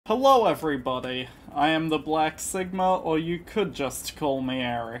Hello everybody, I am the Black Sigma, or you could just call me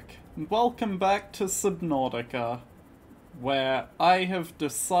Eric. Welcome back to Subnautica, where I have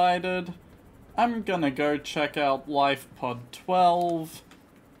decided I'm gonna go check out LifePod 12,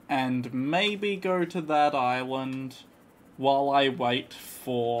 and maybe go to that island while I wait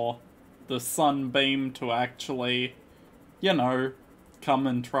for the sunbeam to actually, you know, come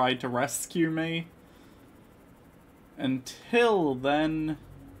and try to rescue me. Until then,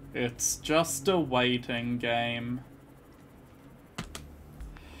 it's just a waiting game.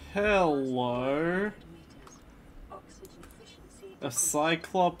 Hello. A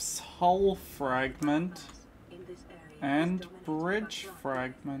Cyclops hull fragment and bridge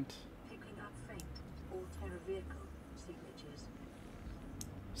fragment.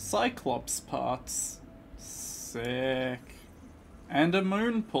 Cyclops parts. Sick. And a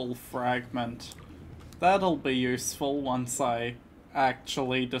moon pool fragment. That'll be useful once I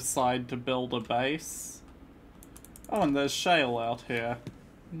actually decide to build a base. Oh, and there's shale out here.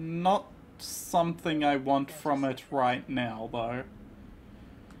 Not something I want from it right now, though.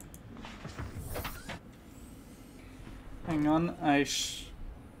 Hang on, I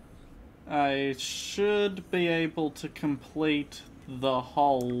should be able to complete the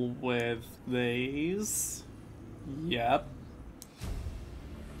hull with these. Yep.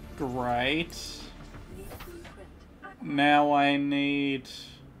 Great. Now I need,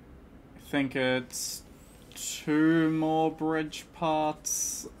 I think it's 2 more bridge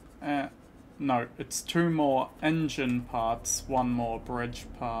parts. No, it's 2 more engine parts, 1 more bridge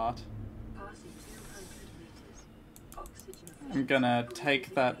part. I'm gonna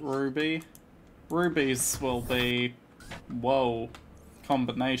take that ruby. Rubies will be, whoa,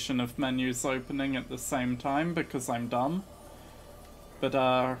 combination of menus opening at the same time because I'm dumb.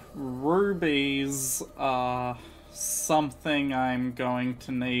 But rubies are something I'm going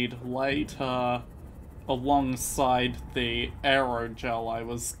to need later alongside the aerogel I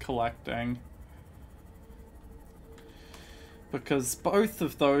was collecting. Because both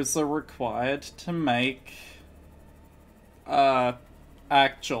of those are required to make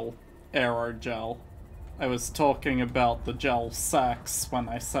actual aerogel. I was talking about the gel sacks when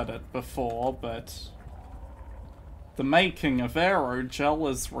I said it before, but the making of aerogel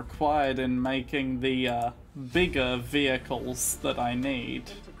is required in making the bigger vehicles that I need.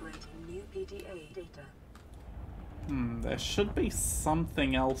 There should be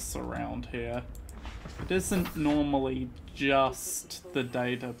something else around here. It isn't normally just the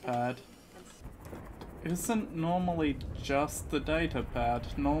data pad. It isn't normally just the data pad.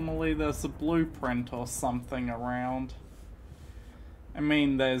 Normally there's a blueprint or something around. I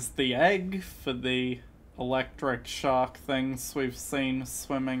mean, there's the egg for the electric shark things we've seen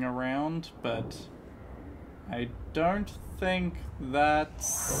swimming around, but I don't think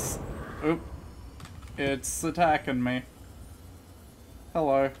that's... Oop. It's attacking me.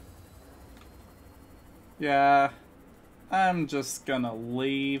 Hello. Yeah, I'm just gonna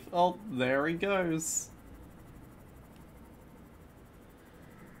leave. Oh, there he goes.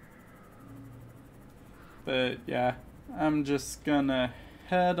 But yeah, I'm just gonna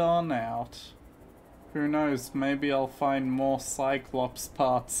head on out. Who knows, maybe I'll find more Cyclops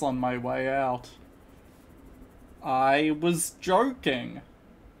parts on my way out. I was joking.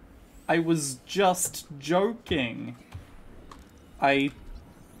 I was just joking.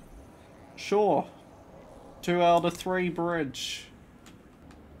 Sure. 2 out of 3 bridge.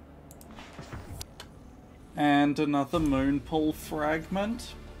 And another moon pool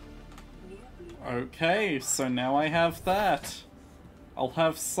fragment. Okay, so now I have that. I'll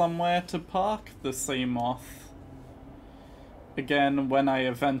have somewhere to park the Seamoth. Again, when I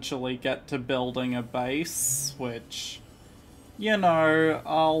eventually get to building a base, which, you know,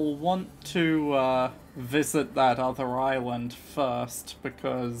 I'll want to visit that other island first,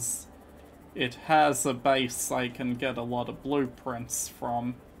 because it has a base I can get a lot of blueprints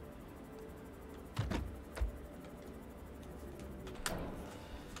from.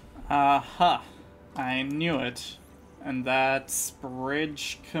 Aha! I knew it. And that's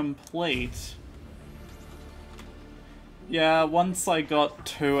bridge complete. Yeah, once I got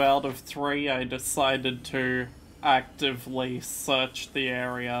 2 out of 3, I decided to actively search the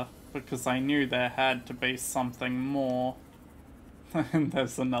area, because I knew there had to be something more. And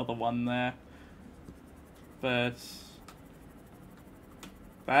there's another one there. But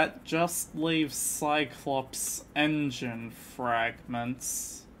that just leaves Cyclops engine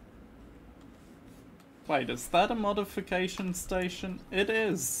fragments. Wait, is that a modification station? It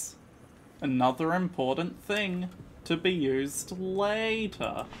is. Another important thing to be used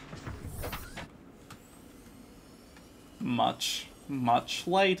later. Much much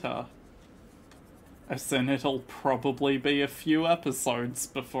later. As in, it'll probably be a few episodes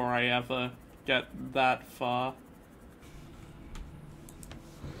before I ever get that far.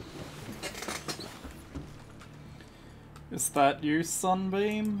 Is that you,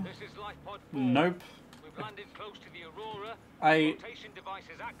 Sunbeam? This is Life Pod 4. Nope. We've landed close to the Aurora. I- Rotation device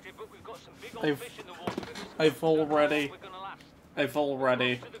is active, but we've got some big old I've- fish in the water with us. I've already- We're gonna last. I've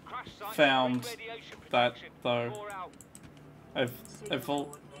already Close to the crash site, found bring radiation that, protection. though. 4 out. I've all...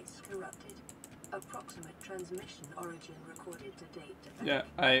 Coordinates corrupted. Approximate transmission origin recorded to date. Yeah,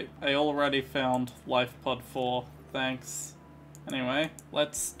 I already found LifePod 4, thanks. Anyway,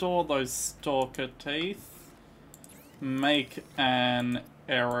 let's store those stalker teeth. Make an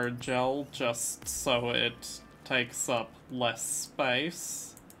aerogel just so it takes up less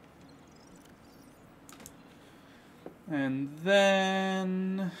space. And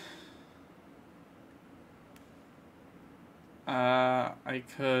then... I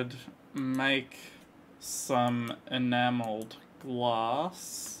could make some enameled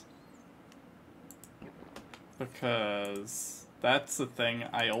glass, because that's a thing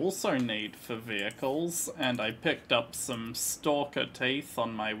I also need for vehicles, and I picked up some stalker teeth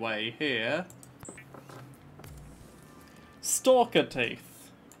on my way here. Stalker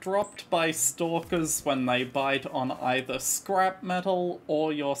teeth, dropped by stalkers when they bite on either scrap metal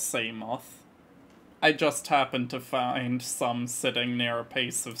or your sea moth. I just happened to find some sitting near a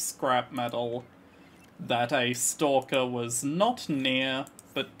piece of scrap metal that a stalker was not near,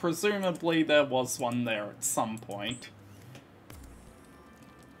 but presumably there was one there at some point.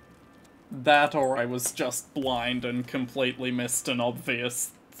 That, or I was just blind and completely missed an obvious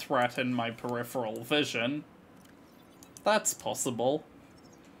threat in my peripheral vision. That's possible.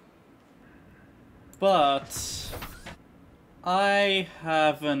 But I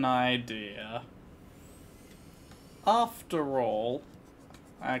have an idea. After all,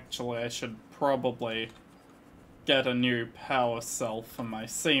 actually I should probably get a new power cell for my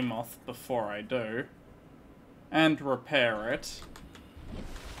Seamoth before I do, and repair it.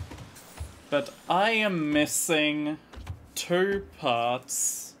 But I am missing 2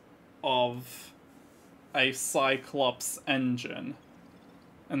 parts of a Cyclops engine,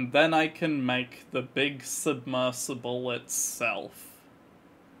 and then I can make the big submersible itself.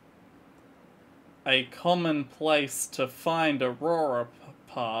 A common place to find Aurora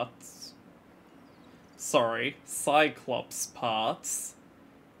parts, sorry, Cyclops parts,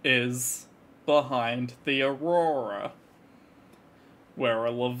 is behind the Aurora, where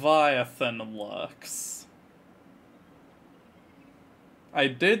a Leviathan lurks. I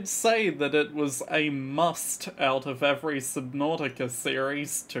did say that it was a must out of every Subnautica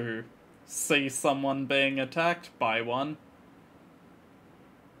series to see someone being attacked by one.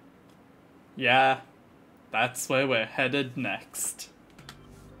 Yeah, that's where we're headed next.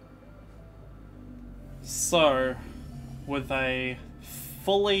 So, with a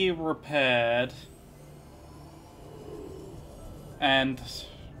fully repaired and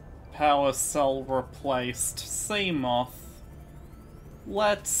power cell replaced Seamoth,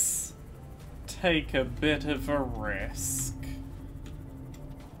 let's take a bit of a risk.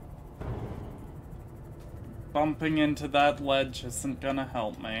 Bumping into that ledge isn't gonna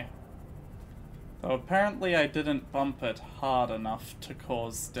help me. Though apparently I didn't bump it hard enough to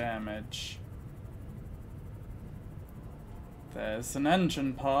cause damage. There's an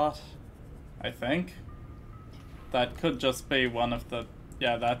engine part, I think. That could just be one of the...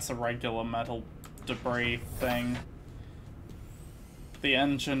 yeah, that's a regular metal debris thing. The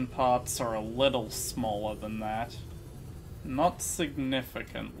engine parts are a little smaller than that. Not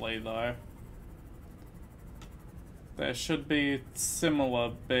significantly, though. There should be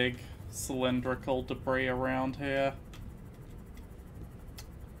similar big cylindrical debris around here.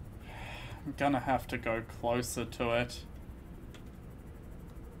 I'm gonna have to go closer to it.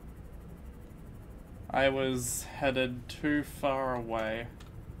 I was headed too far away.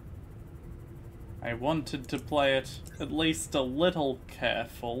 I wanted to play it at least a little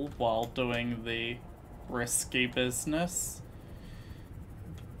careful while doing the risky business.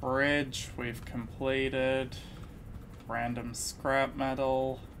 Bridge we've completed. Random scrap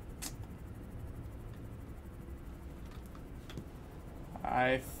metal.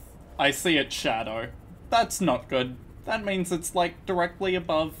 I see its shadow. That's not good. That means it's like directly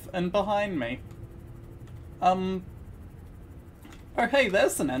above and behind me. Oh hey,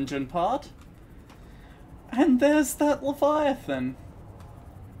 there's an engine part. And there's that Leviathan.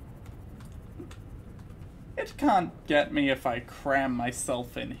 It can't get me if I cram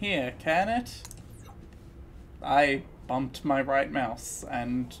myself in here, can it? I bumped my right mouse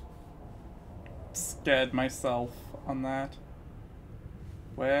and scared myself on that.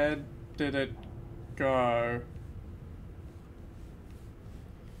 Where did it go?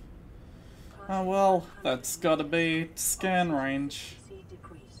 Oh well, that's gotta be scan range.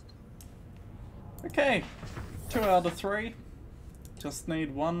 Decreased. Okay, 2 out of 3. Just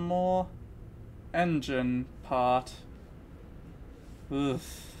need one more engine part. Ugh.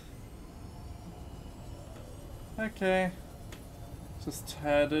 Okay. Just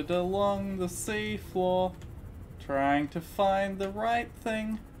headed along the seafloor, trying to find the right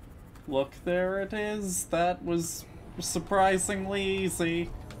thing. Look, there it is. That was surprisingly easy.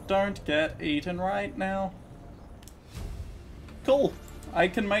 Don't get eaten right now. Cool. I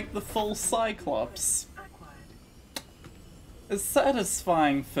can make the full Cyclops. Acquired. As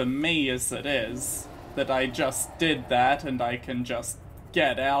satisfying for me as it is that I just did that and I can just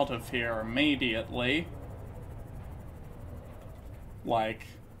get out of here immediately. Like,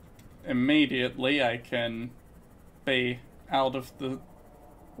 immediately I can be out of the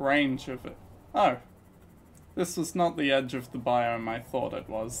range of it. Oh. This was not the edge of the biome I thought it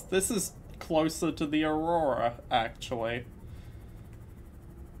was. This is closer to the Aurora, actually.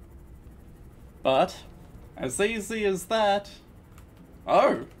 But, as easy as that...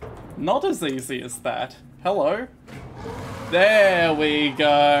 Oh! Not as easy as that. Hello? There we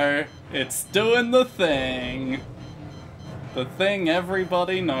go! It's doing the thing! The thing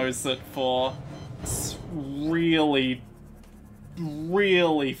everybody knows it for. It's really,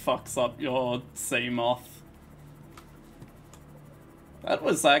 really fucks up your Seamoth. That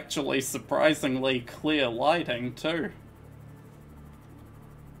was actually surprisingly clear lighting, too.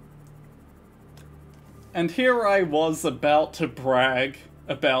 And here I was about to brag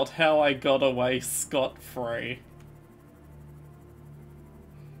about how I got away scot-free.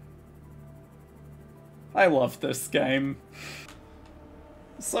 I love this game.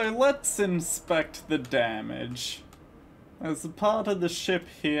 So let's inspect the damage. There's a part of the ship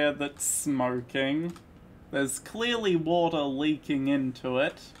here that's smoking. There's clearly water leaking into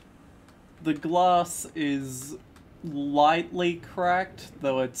it. The glass is lightly cracked,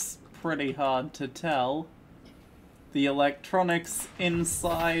 though it's pretty hard to tell. The electronics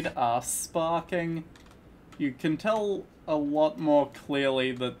inside are sparking. You can tell a lot more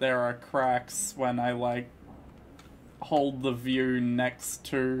clearly that there are cracks when I, like, hold the view next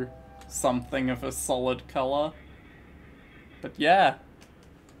to something of a solid color. But yeah.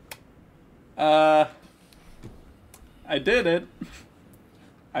 I did it.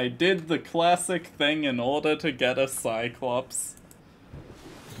 I did the classic thing in order to get a Cyclops.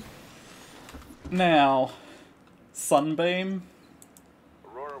 Now, Sunbeam?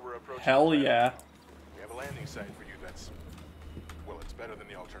 Aurora, we're approaching. Hell yeah. We have a landing site for you that's... well, it's better than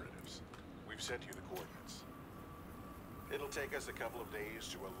the alternatives. We've sent you the coordinates. It'll take us a couple of days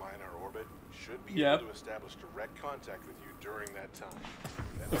to align our orbit. Should be able to establish direct contact with you during that time.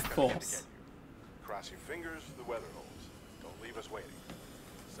 Then we're Of gonna course. get you. Cross your fingers for the weather holds. Don't leave us waiting.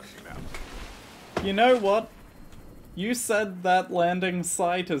 Sending out. You know what? You said that landing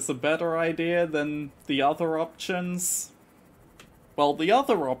site is a better idea than the other options. Well, the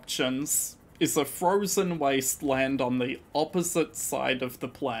other options is a frozen wasteland on the opposite side of the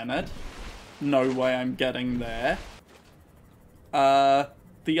planet. No way I'm getting there.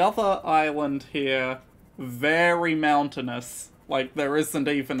 The other island here, very mountainous. Like, there isn't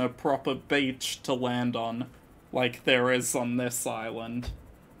even a proper beach to land on, like there is on this island.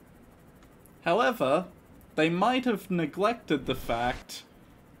 However, they might have neglected the fact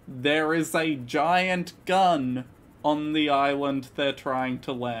there is a giant gun on the island they're trying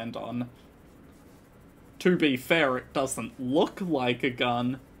to land on. To be fair, it doesn't look like a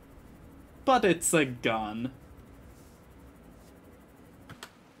gun, but it's a gun.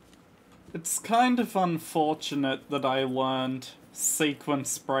 It's kind of unfortunate that I learned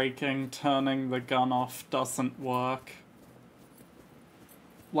sequence breaking, turning the gun off, doesn't work.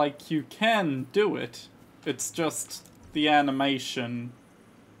 Like, you can do it. It's just the animation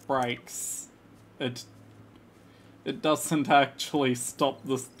breaks. It doesn't actually stop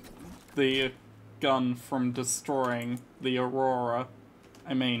the gun from destroying the Aurora.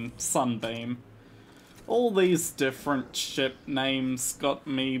 I mean, Sunbeam. All these different ship names got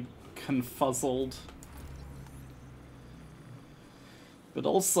me confuzzled. But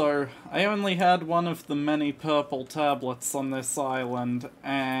also, I only had one of the many purple tablets on this island,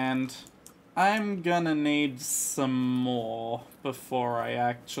 and I'm gonna need some more before I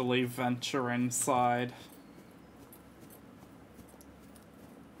actually venture inside.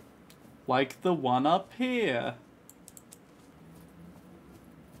 Like the one up here.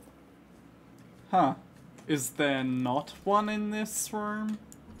 Huh. Is there not one in this room?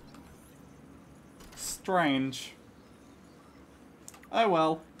 Strange. Oh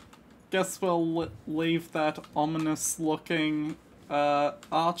well. Guess we'll leave that ominous-looking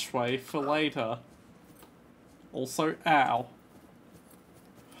archway for later. Also, ow.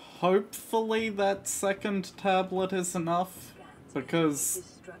 Hopefully that second tablet is enough, because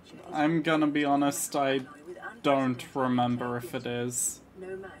I'm gonna be honest, I don't remember if it is.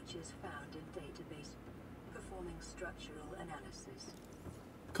 No match is found in database. Performing structural analysis.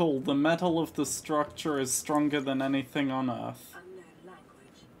 Cool, the metal of the structure is stronger than anything on Earth. Unknown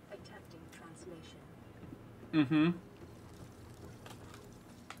language. Attempting translation. Mm-hmm.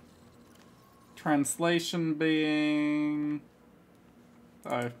 Translation being...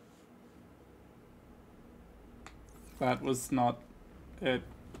 Oh. That was not it.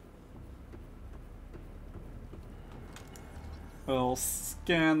 We'll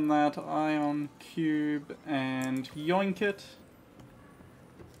scan that ion cube and yoink it.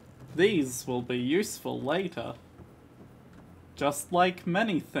 These will be useful later. Just like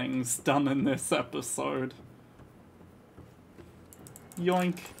many things done in this episode.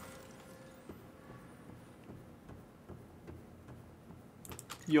 Yoink.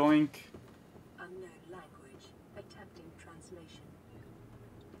 Yoink. Unknown language. Attempting translation.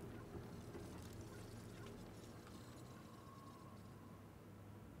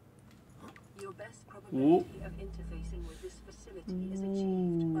 Your best probability of interfacing with this facility is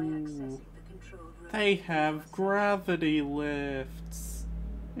achieved by accessing the control room. They have gravity lifts.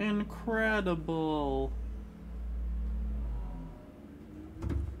 Incredible.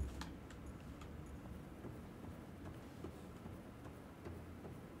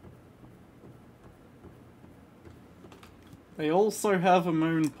 They also have a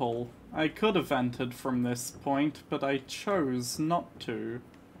moon pool. I could have entered from this point, but I chose not to.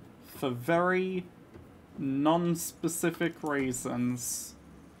 For very non-specific reasons.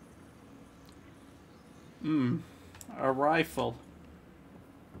 A rifle.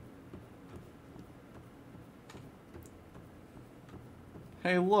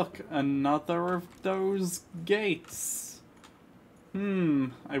 Hey look, another of those gates.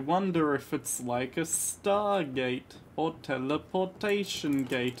 I wonder if it's like a Stargate or teleportation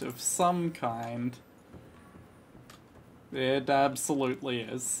gate of some kind. It absolutely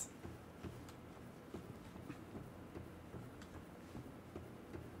is.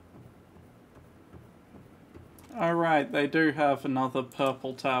 Alright, they do have another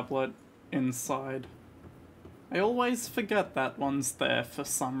purple tablet inside. I always forget that one's there for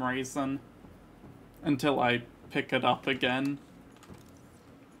some reason. Until I pick it up again.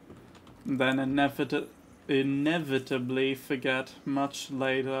 Then inevitably forget much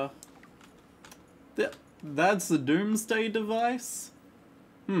later. That's a doomsday device?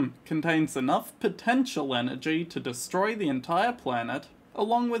 Contains enough potential energy to destroy the entire planet,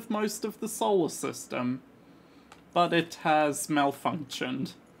 along with most of the solar system. But it has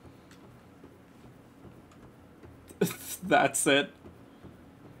malfunctioned. That's it.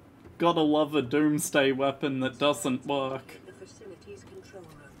 Gotta love a doomsday weapon that doesn't work. The facility's control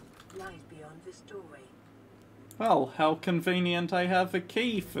room lies beyond this doorway. Well, how convenient I have a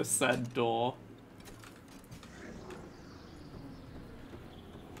key for said door.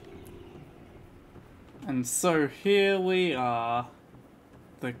 And so here we are.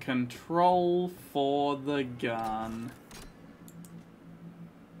 The control for the gun.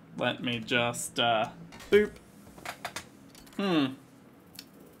 Let me just, boop.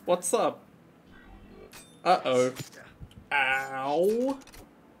 What's up? Uh-oh. Ow.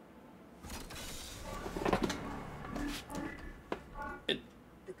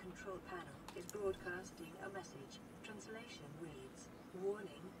 The control panel is broadcasting a message. Translation reads,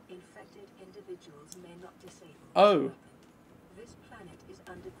 warning, infected individuals may not disable this weapon. This planet is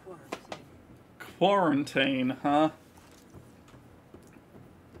under quarantine. Quarantine, huh?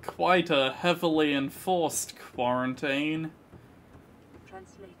 Quite a heavily enforced quarantine.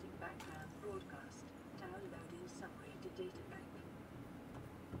 Translating background broadcast. Downloading summary to databank.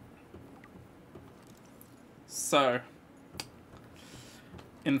 So,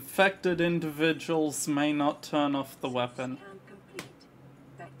 infected individuals may not turn off the weapon. Scan complete.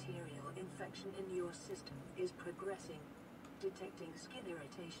 Bacterial infection in your system is progressing. Detecting skin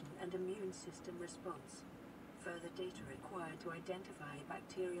irritation and immune system response. Further data required to identify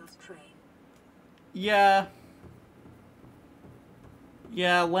bacterial strain. Yeah,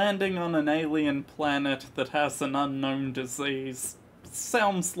 landing on an alien planet that has an unknown disease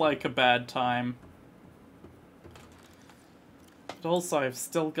sounds like a bad time. But also, I've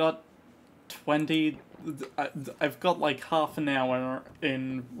still got I've got like half an hour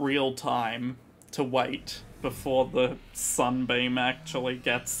in real time to wait before the sunbeam actually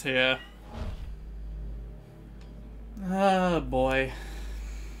gets here. Ah, boy.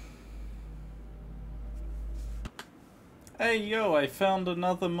 Hey yo, I found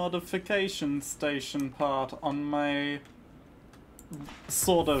another modification station part on my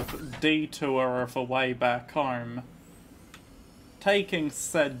sort of detour of a way back home. Taking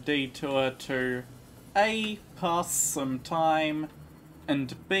said detour to A, pass some time,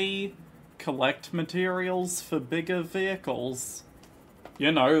 and B, collect materials for bigger vehicles.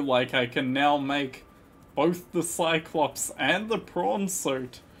 You know, like I can now make both the Cyclops and the prawn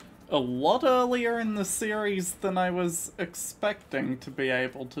suit a lot earlier in the series than I was expecting to be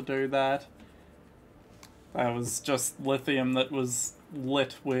able to do that. That was just lithium that was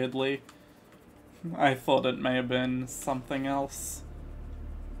lit weirdly. I thought it may have been something else.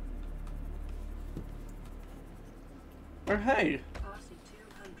 Oh hey!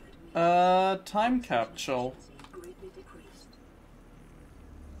 Time capsule.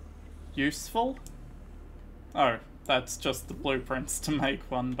 Useful? Oh, that's just the blueprints to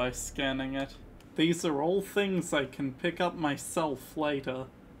make one by scanning it. These are all things I can pick up myself later.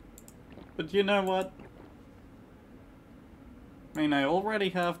 But you know what? I mean, I already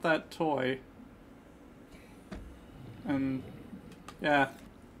have that toy. And, yeah.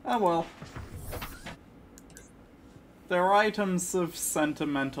 Oh well. They're items of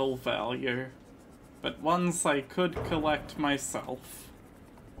sentimental value, but ones I could collect myself.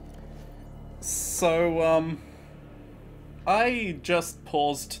 So, I just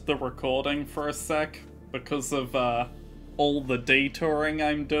paused the recording for a sec because of, all the detouring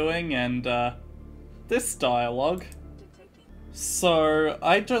I'm doing and, this dialogue. So,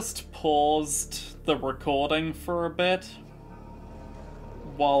 I just paused the recording for a bit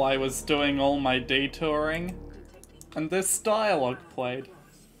while I was doing all my detouring, and this dialogue played.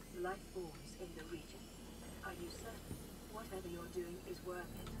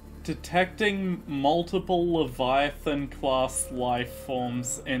 Detecting multiple Leviathan-class life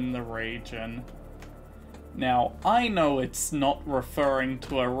forms in the region. Now, I know it's not referring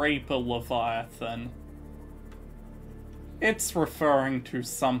to a Reaper Leviathan. It's referring to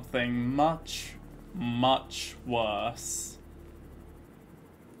something much, much worse.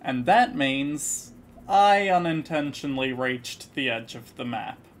 And that means I unintentionally reached the edge of the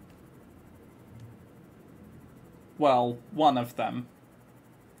map. Well, one of them.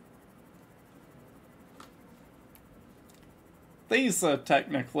 These are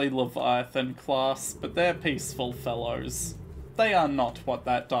technically Leviathan class, but they're peaceful fellows. They are not what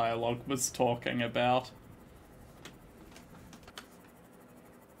that dialogue was talking about.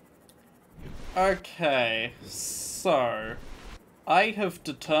 Okay, so I have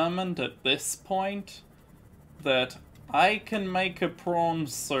determined at this point that I can make a prawn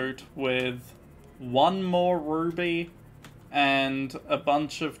suit with one more ruby and a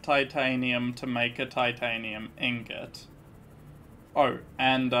bunch of titanium to make a titanium ingot. Oh,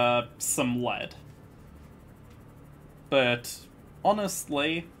 and some lead. But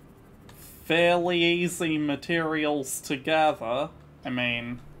honestly, fairly easy materials to gather. I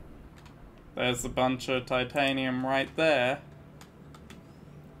mean, there's a bunch of titanium right there.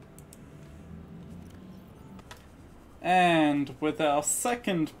 And with our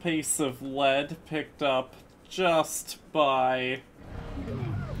second piece of lead picked up just by...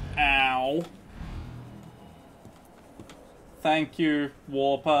 Ow. Thank you,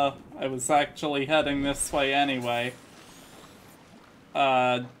 Warper. I was actually heading this way anyway.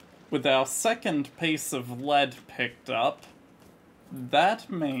 With our second piece of lead picked up,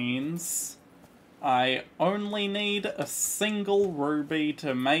 that means I only need a single ruby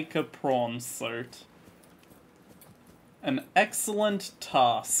to make a prawn suit. An excellent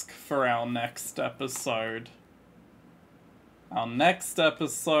task for our next episode. Our next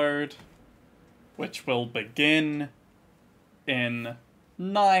episode, which will begin in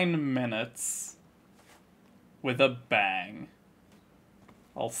 9 minutes with a bang.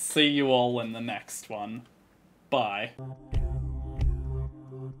 I'll see you all in the next one. Bye.